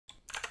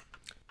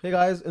Hey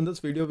guys, in this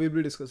video we'll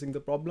be discussing the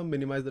problem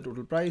minimize the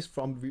total price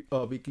from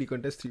weekly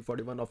contest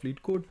 341 of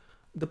Leetcode.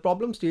 The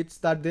problem states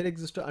that there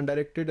exists an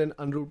undirected and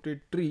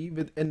unrooted tree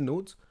with n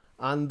nodes,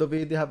 and the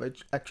way they have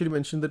actually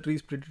mentioned the tree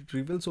is pretty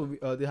trivial. So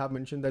they have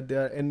mentioned that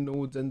there are n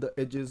nodes and the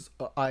edges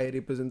I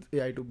represents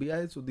ai to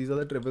bi. So these are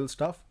the trivial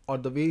stuff, or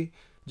the way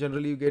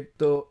generally you get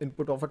the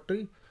input of a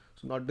tree.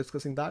 So not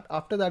discussing that.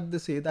 After that they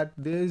say that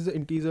there is an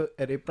integer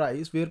array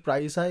price where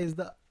price I is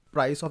the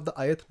price of the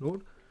ith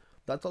node.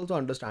 That's also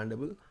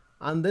understandable.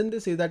 And then they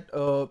say that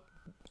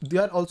they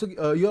are also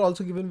you are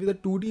also given with a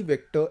 2D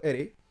vector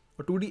array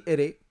or 2D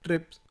array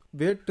trips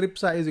where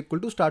trips I is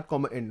equal to start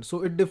comma end.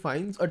 So it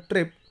defines a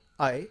trip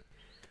I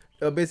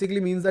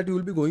basically means that you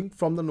will be going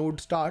from the node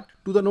start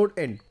to the node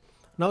end.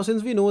 Now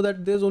since we know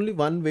that there's only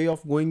one way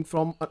of going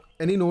from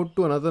any node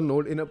to another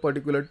node in a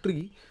particular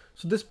tree,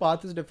 so this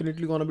path is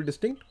definitely going to be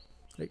distinct,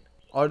 right?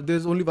 Or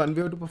there's only one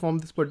way to perform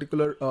this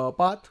particular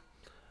path.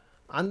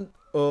 And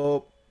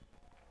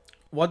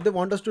what they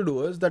want us to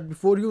do is that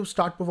before you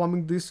start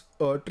performing these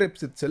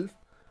trips itself,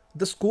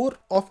 the score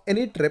of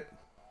any trip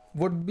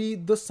would be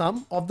the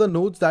sum of the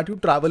nodes that you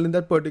travel in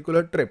that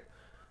particular trip.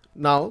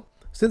 Now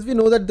since we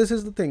know that this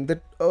is the thing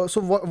that so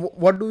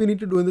what do we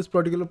need to do in this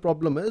particular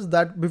problem is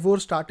that before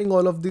starting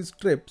all of these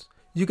trips,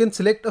 you can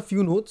select a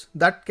few nodes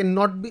that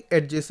cannot be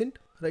adjacent,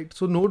 right?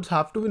 So nodes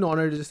have to be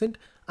non-adjacent,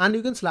 and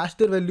you can slash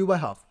their value by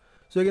half.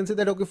 So you can say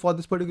that, okay, for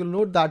this particular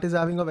node that is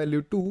having a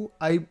value 2,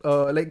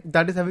 like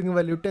that is having a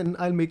value 10,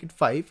 I'll make it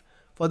 5.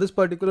 For this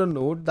particular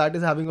node that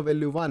is having a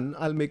value 1,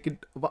 I'll make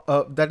it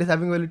that is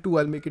having a value 2,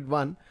 I'll make it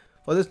 1.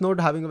 For this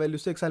node having a value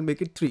 6, I'll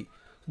make it 3. So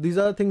these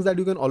are the things that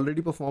you can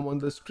already perform on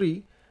this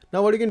tree.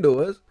 Now what you can do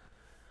is,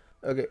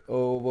 okay,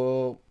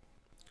 over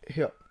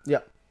here, yeah.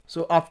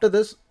 So after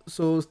this,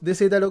 so they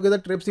say that, okay, the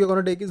trips you're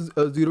going to take is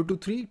 0 to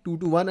 3, 2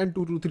 to 1 and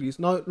 2 to 3.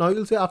 So now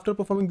you'll say after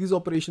performing these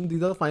operations,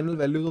 these are the final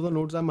values of the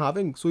nodes I'm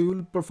having. So you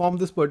will perform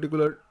this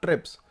particular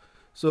trips.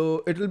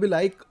 So it will be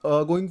like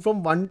going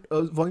from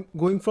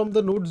going from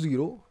the node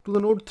 0 to the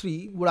node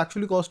 3 would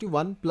actually cost you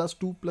 1 plus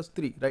 2 plus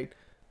 3, right?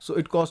 So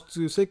it costs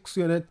you 6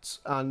 units,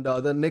 and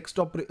the next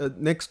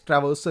next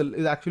traversal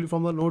is actually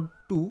from the node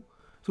 2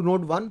 to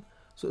node 1.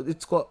 So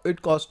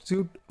it costs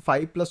you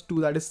 5 plus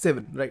 2, that is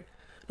 7, right?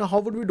 Now how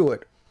would we do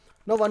it?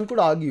 Now one could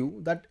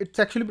argue that it's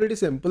actually pretty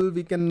simple.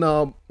 We can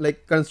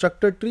like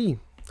construct a tree,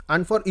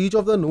 and for each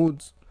of the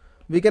nodes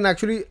we can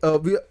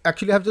we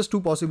actually have just two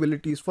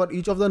possibilities. For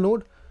each of the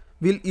node,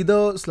 we'll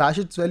either slash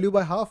its value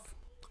by half,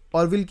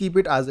 or we'll keep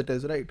it as it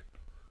is, right?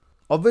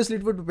 Obviously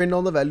it would depend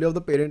on the value of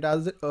the parent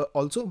as it,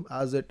 also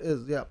as it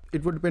is. Yeah,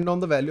 it would depend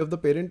on the value of the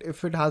parent.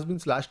 If it has been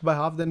slashed by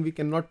half, then we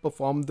cannot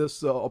perform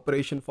this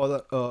operation for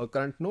the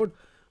current node.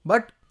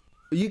 But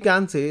you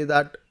can say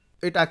that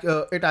it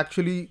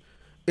actually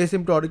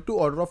asymptotic to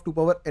order of 2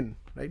 power n,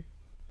 right?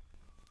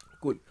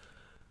 Cool.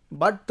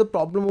 But the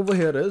problem over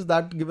here is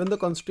that given the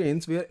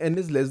constraints where n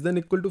is less than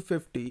equal to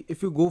 50,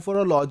 if you go for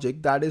a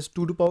logic that is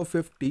 2 to power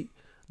 50,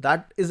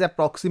 that is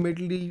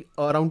approximately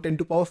around 10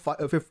 to power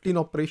 15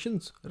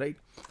 operations, right?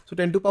 So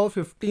 10 to power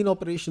 15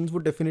 operations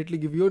would definitely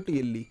give you a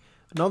TLE.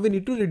 Now we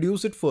need to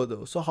reduce it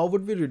further. So how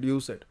would we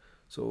reduce it?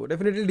 So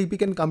definitely DP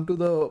can come to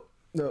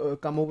the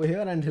come over here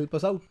and help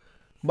us out.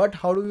 But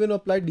how do we even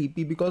apply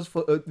DP? Because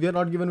we are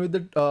not given with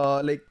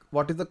the like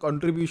what is the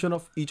contribution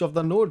of each of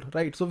the node,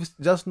 right? So we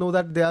just know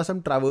that there are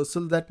some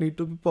traversals that need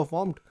to be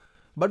performed,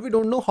 but we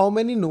don't know how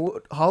many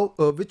node,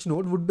 which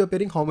node would be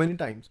appearing how many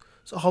times.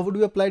 So how would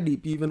we apply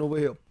DP even over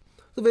here?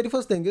 The very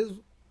first thing is,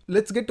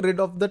 let's get rid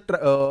of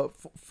the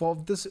for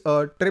this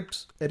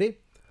trips array.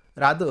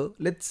 Rather,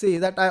 let's say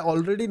that I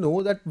already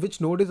know that which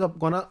node is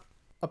gonna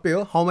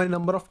appear how many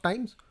number of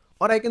times,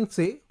 or I can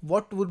say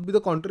what would be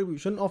the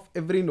contribution of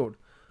every node.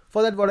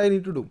 For that, what I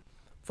need to do?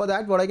 For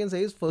that, what I can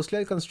say is, firstly,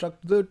 I'll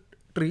construct the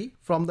tree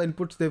from the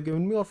inputs they've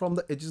given me or from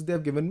the edges they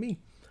have given me.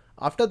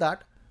 After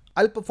that,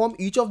 I'll perform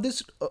each of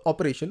this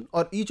operation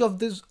or each of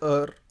this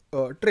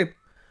trip,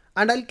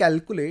 and I'll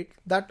calculate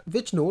that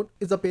which node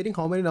is appearing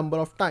how many number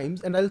of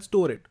times, and I'll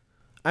store it.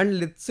 And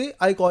let's say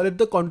I call it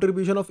the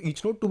contribution of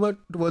each node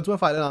towards my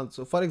final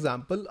answer. For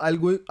example, I'll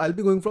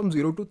be going from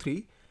 0 to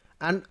 3,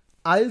 and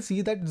I'll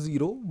see that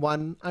 0,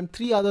 1 and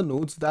 3 are the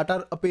nodes that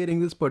are appearing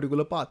this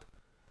particular path.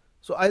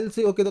 So I'll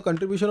say, okay, the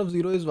contribution of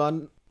 0 is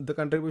 1, the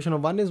contribution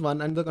of 1 is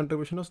 1, and the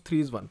contribution of 3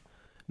 is 1.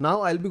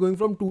 Now I'll be going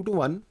from 2 to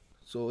 1.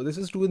 So this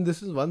is 2 and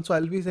this is 1. So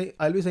I'll be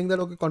saying that,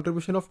 okay,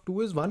 contribution of 2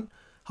 is 1.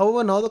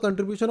 However, now the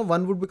contribution of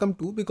 1 would become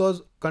 2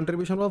 because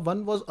contribution of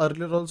 1 was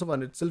earlier also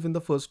 1 itself in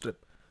the first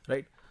trip,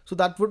 right? So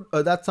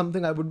that's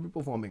something I would be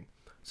performing.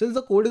 Since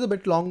the code is a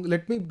bit long,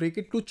 let me break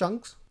it to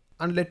chunks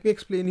and let me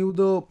explain you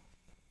the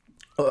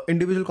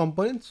individual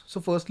components.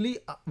 So firstly,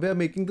 we are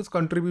making this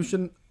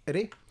contribution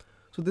array.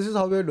 So this is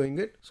how we are doing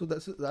it. So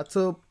that's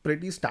a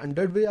pretty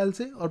standard way, I'll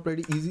say, or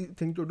pretty easy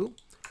thing to do.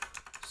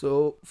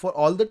 So for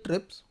all the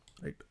trips,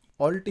 right,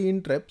 all t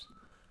in trips,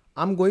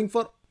 I'm going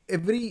for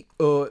every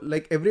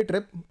every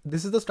trip.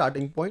 This is the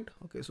starting point.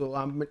 Okay, so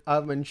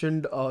I've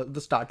mentioned the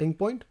starting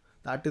point,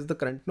 that is the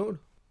current node,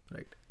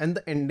 right, and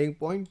the ending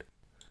point.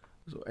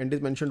 So end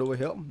is mentioned over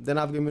here. Then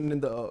I've given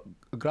in the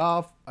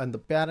graph and the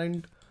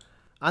parent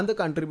and the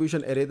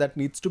contribution array that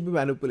needs to be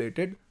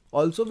manipulated.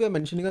 Also, we are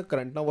mentioning a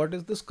current. Now, what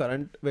is this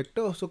current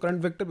vector? So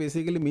current vector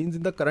basically means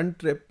in the current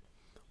trip,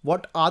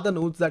 what are the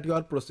nodes that you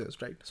are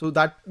processed, right? So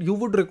that you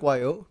would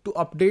require to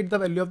update the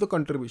value of the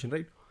contribution,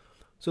 right?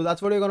 So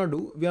that's what you're going to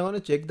do. We are going to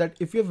check that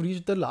if you have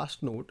reached the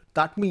last node,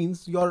 that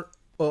means your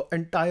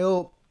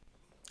entire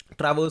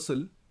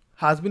traversal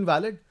has been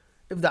valid.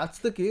 If that's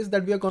the case,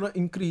 that we are going to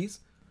increase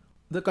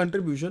the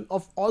contribution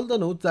of all the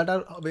nodes that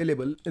are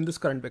available in this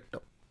current vector.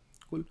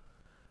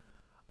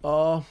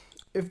 Cool.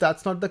 If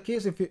that's not the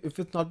case, if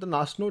it's not the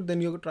last node,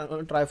 then you're going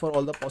to try for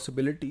all the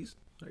possibilities,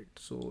 right?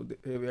 So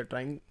here we are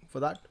trying for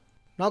that.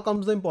 Now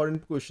comes the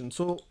important question.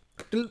 So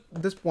till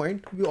this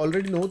point, we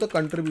already know the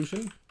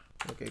contribution.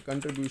 Okay,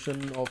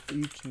 contribution of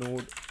each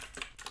node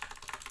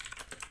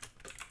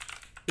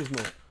is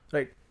known,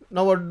 right?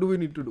 Now what do we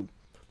need to do?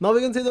 Now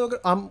we can say that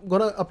I'm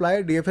gonna apply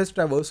a DFS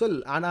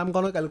traversal and I'm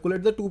gonna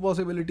calculate the two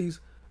possibilities.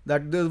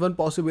 That there's one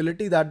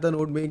possibility that the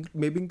node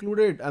may be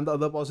included, and the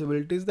other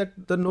possibility is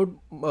that the node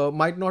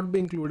might not be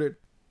included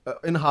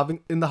in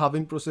the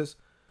halving process.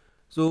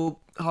 So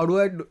how do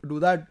I do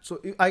that? So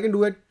I can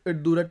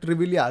do that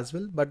trivially as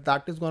well, but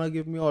that is gonna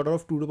give me order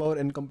of 2 to the power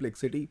n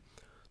complexity.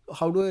 So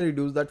how do I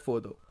reduce that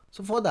further?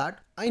 So for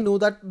that, I know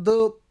that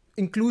the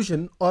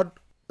inclusion or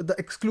the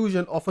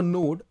exclusion of a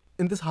node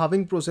in this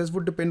halving process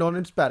would depend on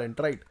its parent,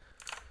 right?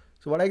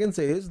 So what I can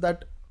say is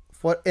that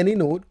for any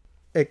node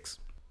x,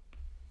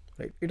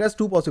 right, it has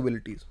two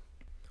possibilities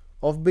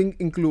of being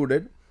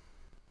included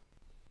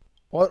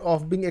or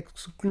of being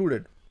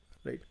excluded,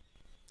 right?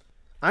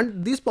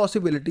 And these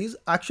possibilities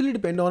actually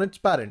depend on its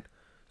parent.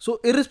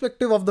 So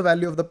irrespective of the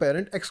value of the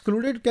parent,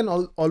 excluded can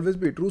always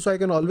be true. So I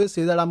can always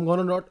say that I'm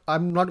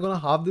not gonna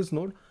halve this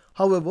node.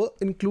 However,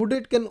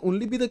 included can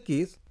only be the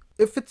case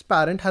if its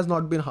parent has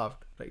not been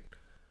halved, right?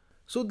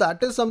 So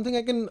that is something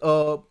I can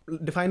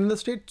define in the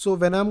state. So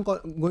when I'm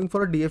going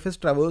for a DFS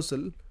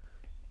traversal,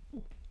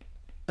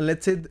 and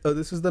let's say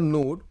this is the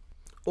node,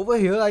 over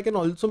here I can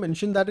also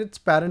mention that its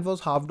parent was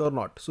halved or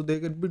not. So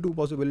there could be two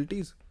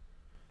possibilities,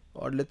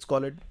 or let's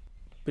call it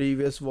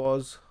previous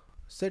was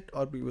set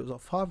or previous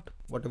of halved,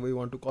 whatever you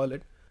want to call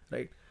it,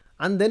 right?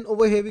 And then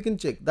over here we can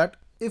check that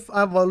if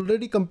I've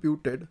already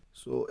computed,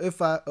 so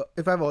if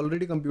I've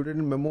already computed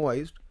and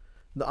memoized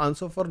the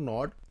answer for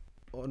node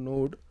or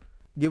node,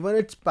 given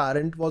its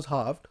parent was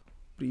halved,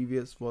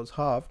 previous was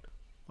halved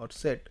or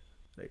set,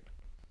 right?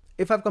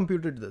 If I've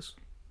computed this,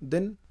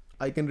 then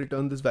I can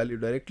return this value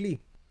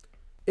directly.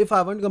 If I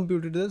haven't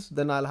computed this,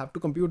 then I'll have to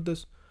compute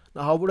this.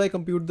 Now, how would I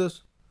compute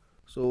this?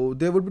 So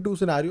there would be two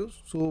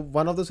scenarios. So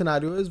one of the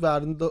scenario is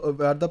where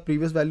the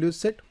previous value is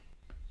set,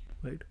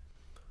 right?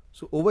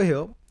 So over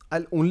here,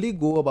 I'll only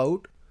go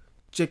about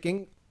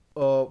checking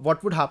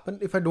what would happen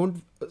if I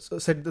don't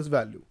set this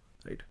value,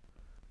 right?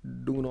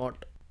 Do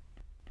not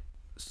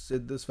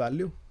set this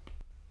value.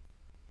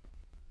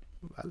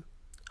 Well,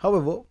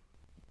 however,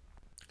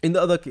 in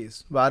the other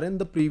case, wherein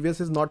the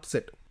previous is not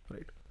set,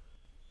 right?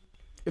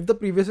 If the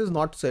previous is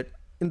not set,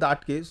 in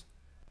that case,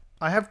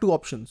 I have two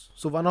options.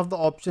 So one of the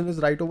option is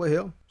right over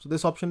here. So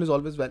this option is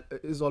always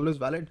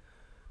valid.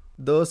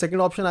 The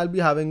second option I'll be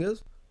having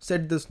is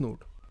set this node.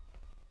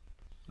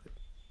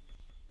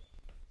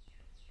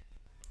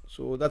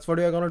 So that's what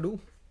we are gonna do.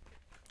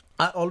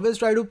 I always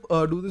try to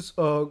do this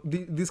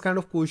these kind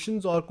of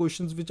questions or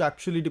questions which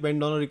actually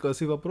depend on a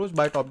recursive approach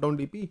by top-down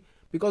DP,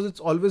 because it's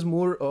always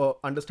more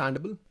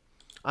understandable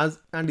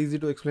and easy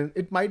to explain.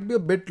 It might be a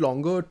bit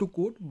longer to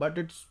code, but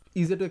it's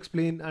easier to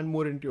explain and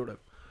more intuitive.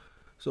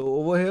 So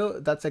over here,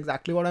 that's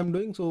exactly what I'm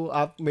doing. So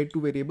I've made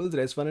two variables,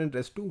 res1 and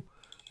res2.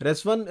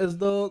 Res1 is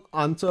the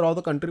answer or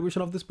the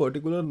contribution of this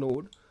particular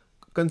node,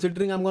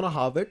 considering I'm gonna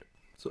halve it.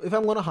 So if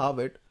I'm gonna halve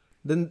it,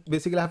 then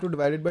basically I have to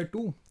divide it by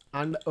 2.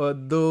 And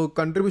the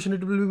contribution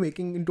it will be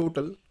making in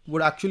total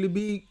would actually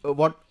be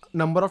what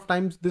number of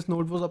times this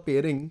node was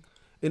appearing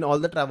in all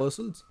the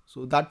traversals.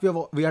 So that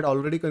we had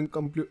already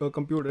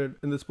computed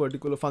in this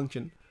particular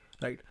function,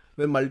 right?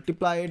 We'll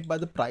multiply it by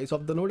the price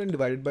of the node and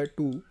divide it by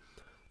 2.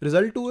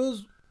 Result 2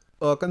 is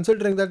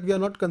considering that we are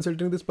not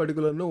considering this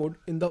particular node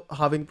in the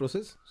halving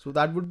process. So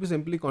that would be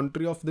simply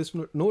contrary of this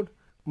node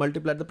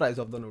multiplied the price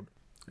of the node,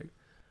 right?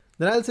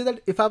 Then I'll say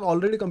that if I've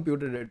already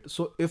computed it,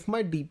 so if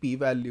my DP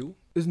value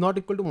is not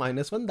equal to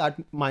 -1, that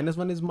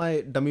 -1 is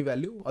my dummy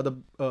value or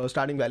the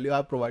starting value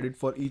I've provided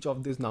for each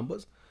of these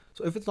numbers.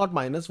 So if it's not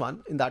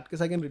 -1, in that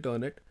case I can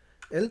return it.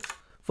 Else,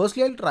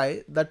 firstly I'll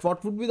try that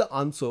what would be the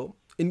answer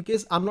in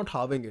case I'm not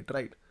halving it,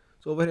 right?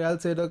 So over here I'll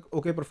say that,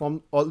 okay,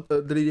 perform all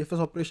the DFS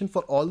operation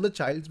for all the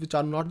childs which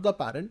are not the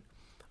parent,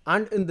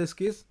 and in this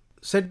case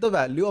set the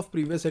value of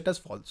previous set as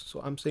false. So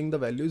I'm saying the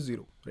value is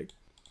 0, right?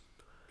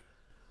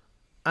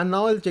 And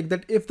now I'll check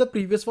that if the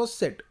previous was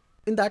set,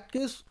 in that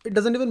case it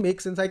doesn't even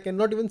make sense. I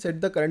cannot even set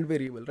the current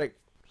variable, right?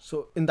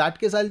 So in that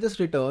case I'll just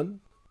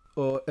return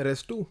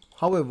res2.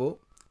 However,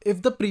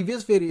 if the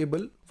previous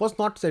variable was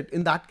not set,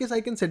 in that case I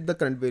can set the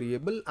current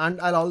variable,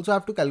 and I'll also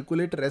have to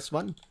calculate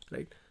res1,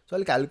 right? So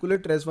I'll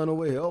calculate res1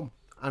 over here,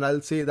 and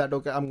I'll say that,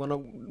 okay, I'm gonna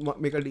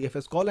make a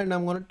DFS call and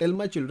I'm gonna tell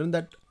my children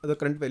that the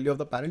current value of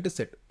the parent is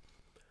set.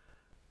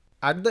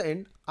 At the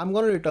end, I'm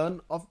gonna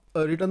return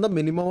the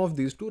minimum of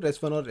these two,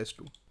 res1 or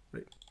res2,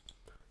 right?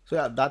 So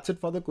yeah, that's it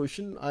for the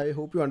question. I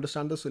hope you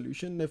understand the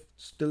solution. If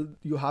still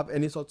you have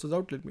any sorts of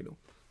doubt, let me know.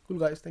 Cool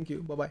guys, thank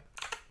you. Bye bye.